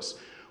purpose,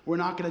 we're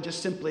not going to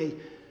just simply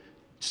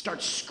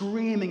start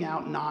screaming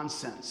out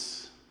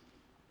nonsense.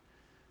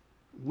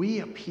 We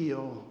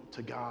appeal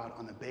to God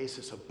on the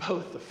basis of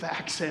both the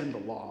facts and the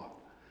law.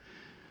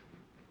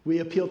 We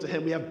appeal to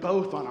him. We have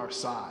both on our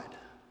side.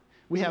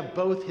 We have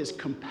both his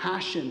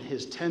compassion,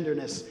 his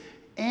tenderness,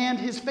 and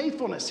his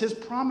faithfulness, his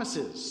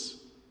promises.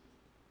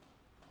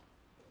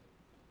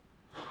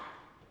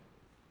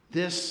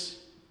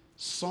 This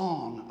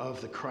song of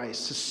the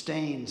Christ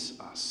sustains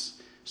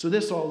us. So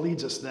this all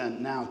leads us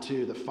then now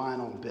to the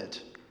final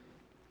bit,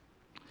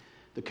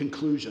 the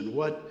conclusion.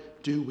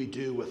 What do we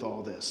do with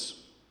all this?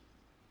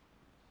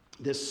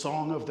 This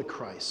song of the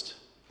Christ,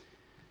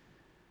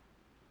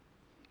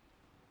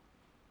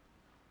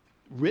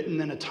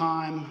 written in a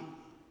time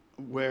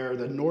where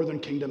the northern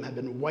kingdom had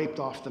been wiped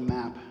off the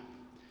map,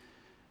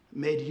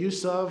 made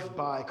use of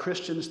by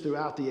Christians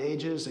throughout the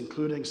ages,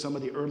 including some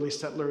of the early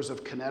settlers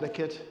of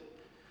Connecticut,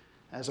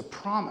 as a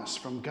promise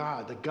from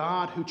God. The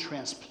God who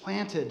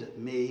transplanted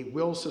me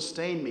will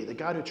sustain me. The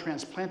God who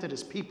transplanted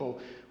his people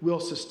will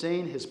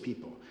sustain his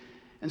people.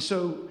 And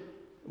so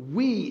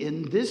we,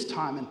 in this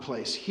time and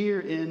place,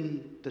 here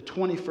in the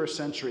 21st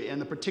century,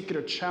 and the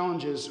particular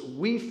challenges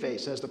we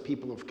face as the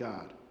people of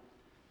God,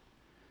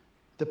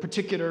 the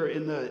particular,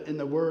 in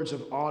the words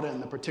of Auden,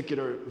 the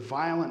particular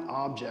violent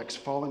objects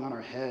falling on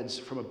our heads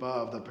from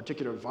above, the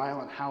particular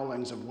violent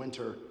howlings of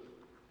winter,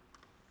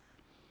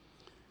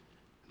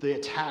 the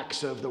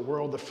attacks of the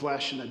world, the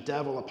flesh, and the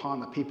devil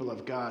upon the people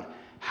of God.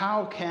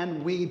 How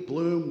can we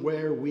bloom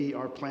where we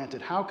are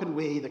planted? How can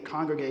we, the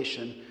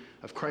congregation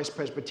of Christ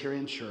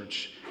Presbyterian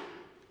Church,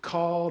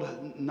 called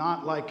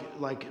not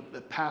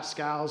like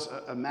Pascal's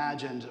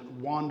imagined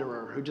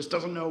wanderer who just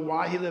doesn't know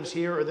why he lives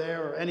here or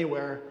there or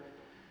anywhere,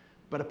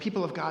 but a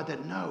people of God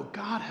that know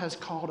God has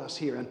called us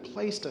here and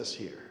placed us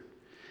here.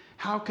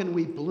 How can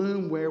we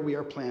bloom where we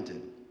are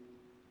planted?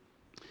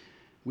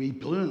 We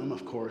bloom,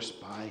 of course,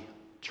 by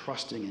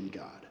trusting in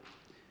God,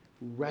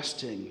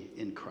 resting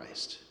in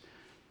Christ,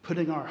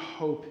 putting our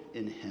hope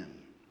in him.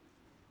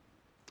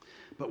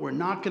 But we're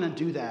not going to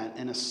do that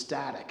in a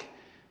static,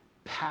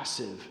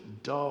 passive,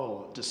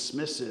 dull,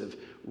 dismissive,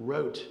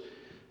 rote,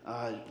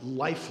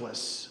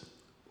 lifeless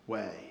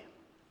way.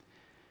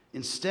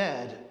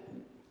 Instead,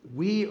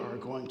 we are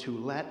going to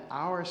let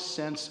our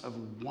sense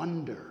of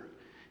wonder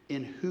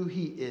in who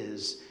he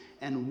is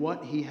and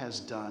what he has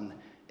done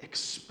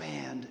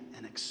expand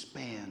and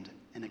expand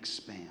and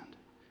expand.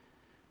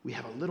 We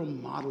have a little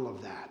model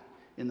of that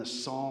in the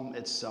psalm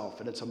itself,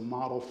 and it's a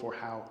model for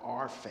how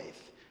our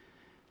faith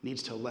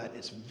needs to let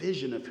its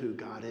vision of who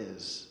God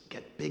is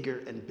get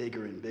bigger and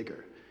bigger and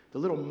bigger. The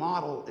little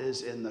model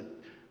is in the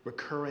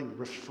recurring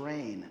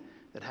refrain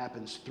that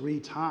happens 3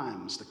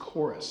 times, the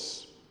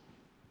chorus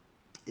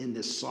in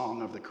this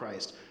song of the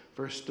Christ.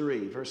 Verse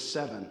 3, verse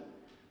 7,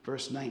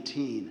 verse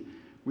 19.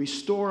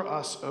 Restore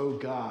us, O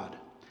God.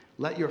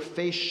 Let your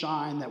face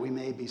shine that we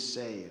may be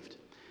saved.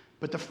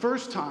 But the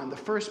first time, the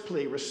first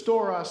plea,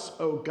 restore us,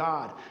 O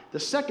God. The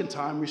second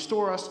time,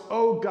 restore us,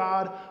 O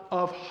God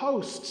of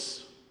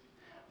hosts.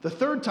 The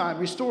third time,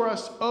 restore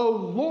us, O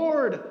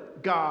Lord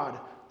God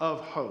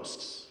of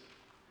hosts.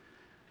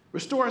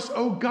 Restore us,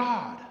 O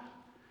God.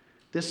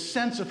 This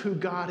sense of who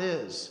God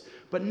is.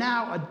 But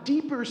now a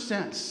deeper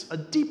sense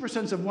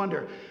of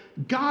wonder.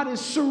 God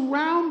is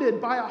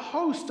surrounded by a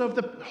host of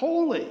the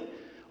holy,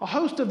 a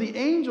host of the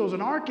angels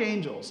and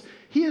archangels.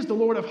 He is the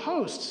Lord of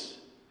hosts.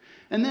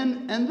 And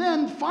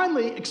then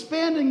finally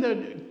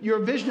expanding your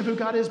vision of who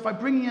God is by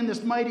bringing in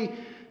this mighty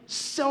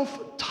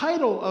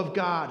self-title of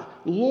God,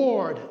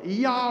 Lord,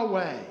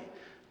 Yahweh,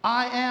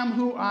 I am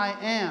who I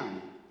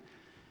am.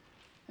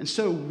 And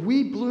so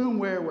we bloom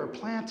where we're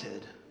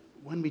planted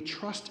when we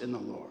trust in the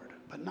Lord,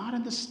 but not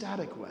in the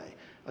static way.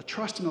 A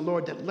trust in the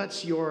Lord that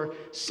lets your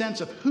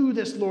sense of who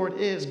this Lord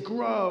is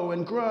grow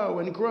and grow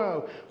and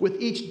grow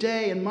with each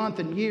day and month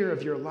and year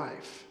of your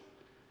life.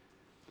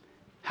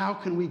 How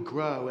can we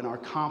grow in our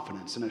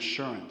confidence and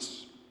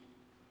assurance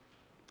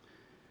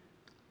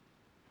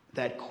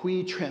that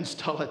qui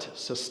transtulit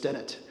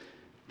sustinet,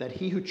 that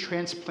he who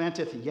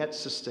transplanteth yet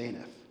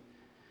sustaineth,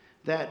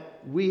 that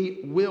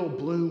we will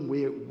bloom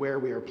where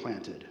we are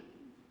planted?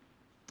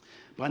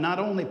 By not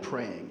only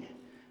praying,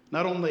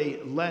 not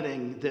only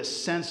letting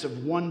this sense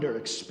of wonder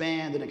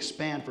expand and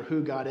expand for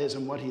who God is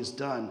and what he's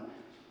done,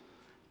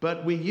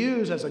 but we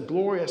use as a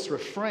glorious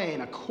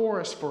refrain, a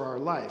chorus for our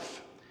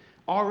life,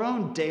 our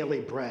own daily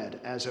bread,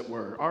 as it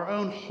were, our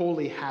own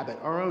holy habit,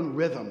 our own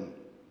rhythm.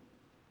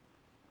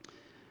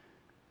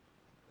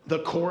 The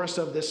chorus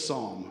of this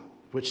psalm,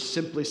 which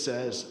simply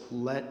says,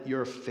 let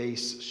your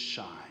face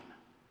shine,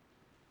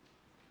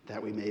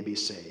 that we may be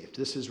saved.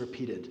 This is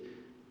repeated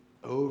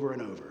over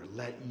and over.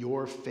 Let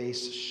your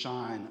face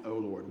shine, O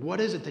Lord.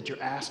 What is it that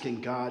you're asking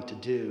God to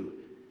do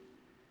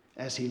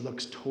as he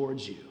looks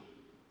towards you?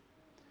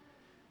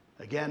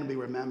 Again, we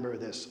remember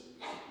this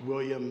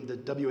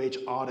the W.H.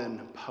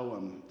 Auden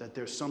poem, that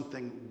there's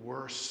something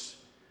worse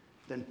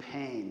than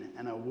pain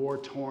and a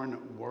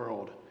war-torn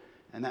world.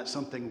 And that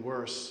something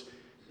worse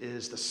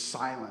is the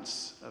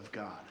silence of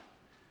God,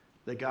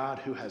 the God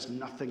who has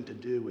nothing to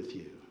do with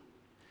you.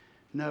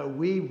 No,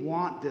 we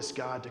want this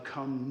God to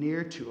come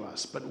near to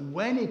us, but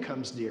when he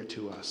comes near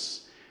to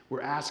us,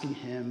 we're asking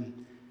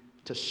him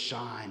to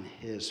shine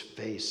his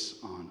face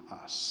on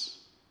us.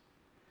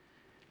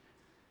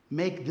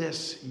 Make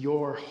this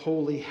your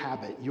holy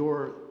habit,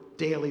 your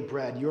daily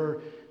bread,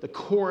 the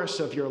chorus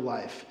of your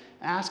life,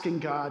 asking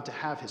God to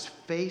have his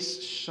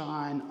face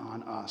shine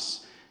on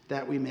us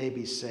that we may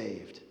be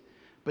saved.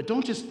 But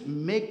don't just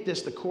make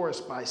this the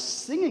chorus by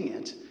singing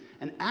it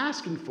and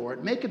asking for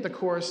it. Make it the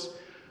chorus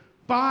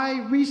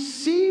by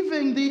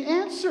receiving the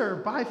answer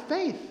by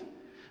faith.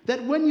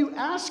 That when you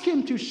ask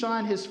him to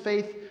shine his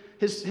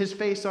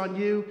face on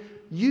you,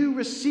 you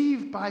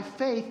receive by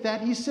faith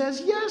that he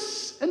says,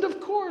 yes, and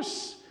of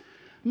course,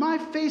 my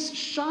face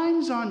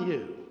shines on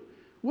you.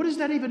 What does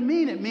that even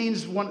mean? It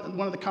means, one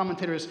of the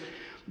commentators,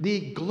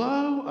 the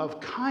glow of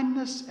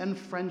kindness and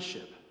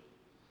friendship.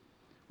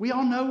 We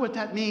all know what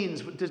that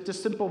means, the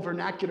simple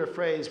vernacular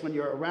phrase when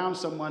you're around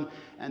someone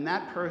and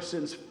that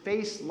person's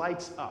face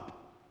lights up.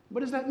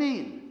 What does that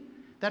mean?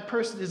 That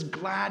person is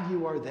glad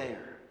you are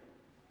there.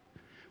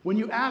 When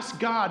you ask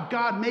God,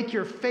 God, make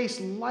your face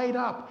light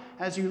up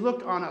as you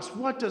look on us,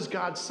 what does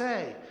God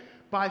say?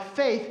 By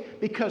faith,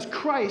 because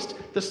Christ,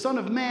 the Son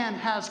of Man,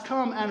 has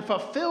come and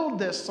fulfilled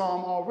this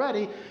psalm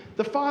already,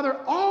 the Father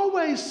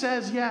always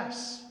says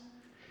yes.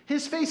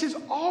 His face is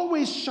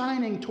always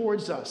shining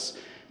towards us,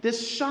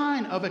 this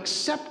shine of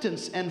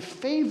acceptance and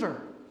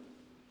favor.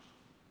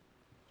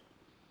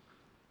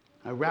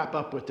 I wrap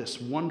up with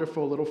this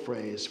wonderful little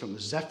phrase from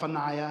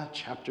Zephaniah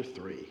chapter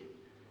 3.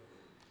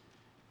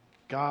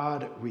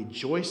 God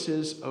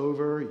rejoices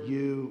over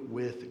you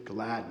with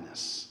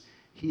gladness.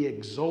 He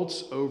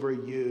exults over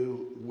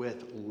you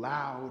with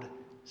loud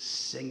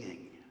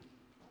singing.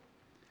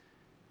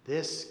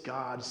 This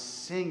God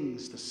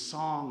sings the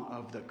song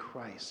of the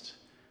Christ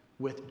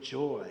with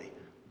joy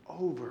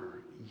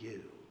over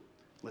you.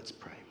 Let's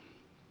pray.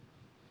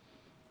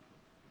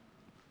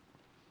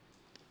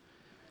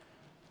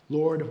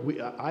 Lord,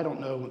 I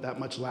don't know that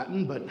much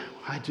Latin, but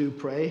I do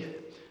pray.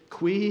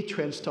 Qui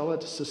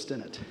Transtulit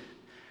Sustinet.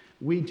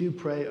 We do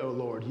pray, O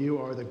Lord, you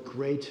are the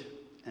great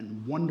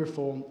and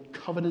wonderful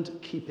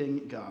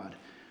covenant-keeping God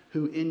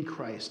who in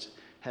Christ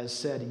has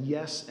said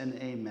yes and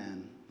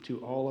amen to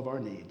all of our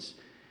needs.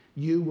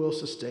 You will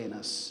sustain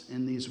us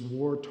in these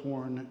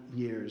war-torn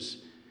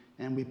years,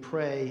 and we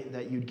pray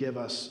that you'd give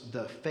us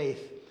the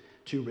faith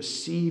to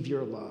receive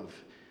your love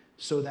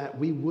so that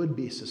we would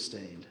be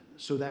sustained,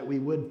 so that we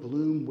would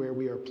bloom where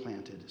we are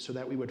planted, so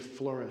that we would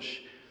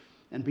flourish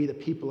and be the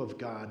people of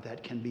God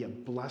that can be a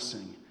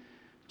blessing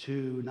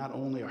to not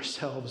only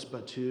ourselves,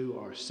 but to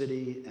our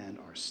city and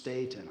our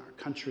state and our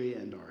country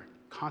and our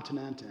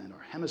continent and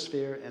our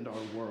hemisphere and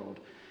our world.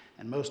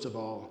 And most of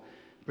all,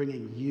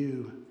 bringing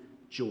you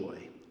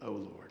joy, O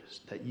Lord,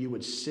 that you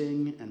would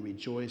sing and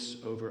rejoice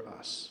over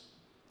us.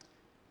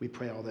 We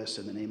pray all this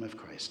in the name of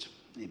Christ.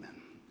 Amen.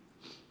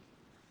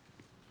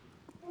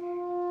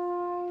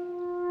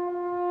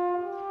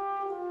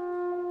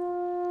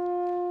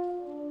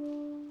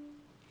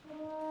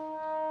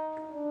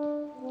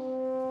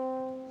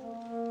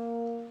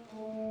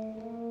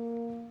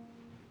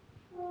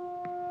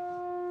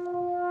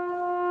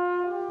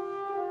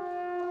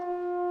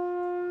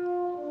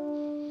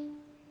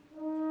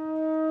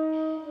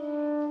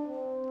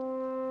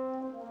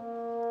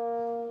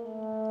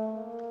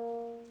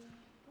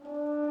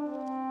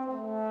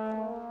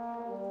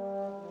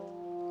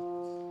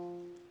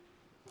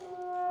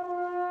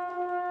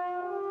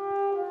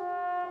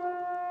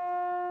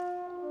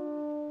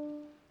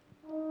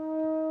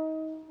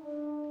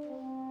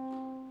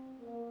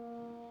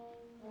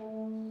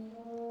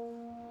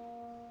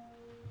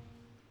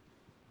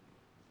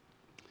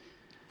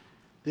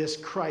 This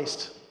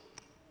Christ,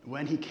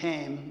 when he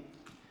came,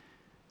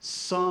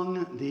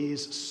 sung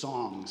these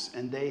songs,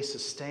 and they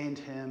sustained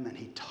him, and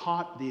he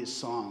taught these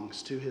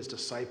songs to his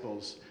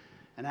disciples.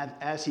 And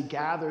as he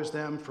gathers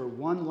them for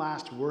one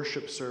last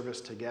worship service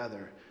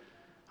together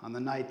on the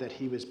night that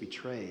he was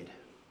betrayed,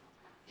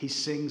 he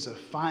sings a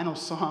final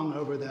song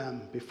over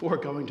them before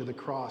going to the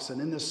cross.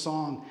 And in this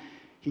song,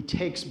 he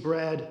takes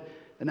bread,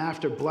 and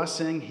after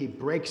blessing, he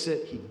breaks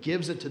it, he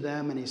gives it to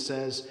them, and he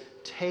says,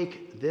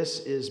 "Take, this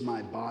is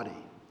my body."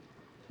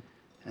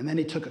 And then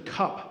he took a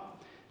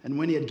cup, and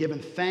when he had given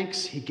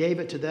thanks, he gave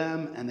it to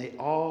them, and they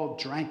all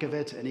drank of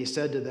it, and he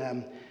said to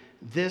them,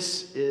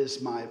 This is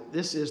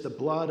the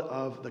blood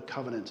of the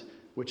covenant,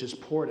 which is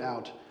poured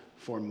out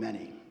for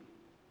many."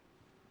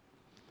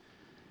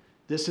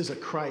 This is a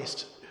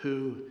Christ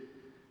who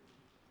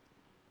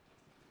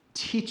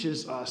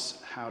teaches us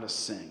how to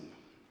sing.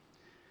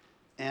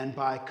 And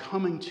by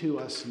coming to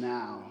us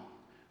now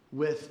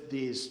with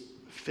these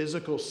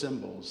physical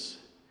symbols,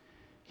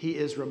 he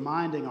is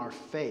reminding our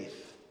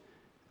faith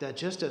that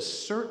just as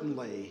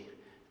certainly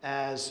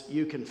as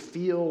you can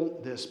feel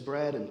this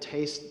bread and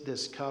taste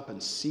this cup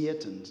and see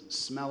it and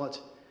smell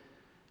it,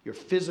 your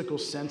physical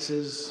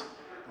senses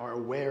are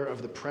aware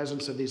of the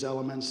presence of these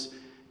elements,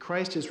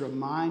 Christ is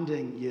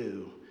reminding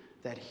you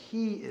that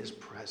he is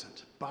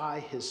present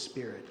by his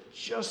Spirit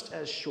just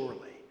as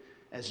surely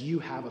as you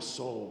have a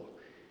soul.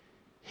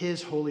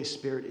 His Holy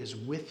Spirit is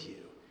with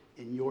you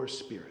in your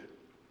spirit.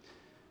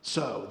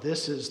 So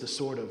this is the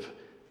sort of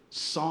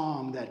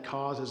song that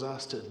causes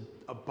us to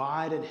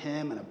abide in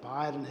him and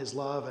abide in his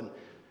love and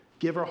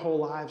give our whole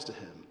lives to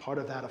him. Part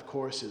of that, of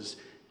course, is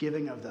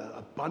giving of the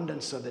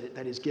abundance of it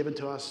that he's given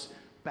to us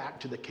back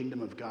to the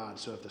kingdom of God.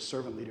 So if the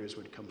servant leaders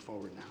would come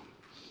forward now.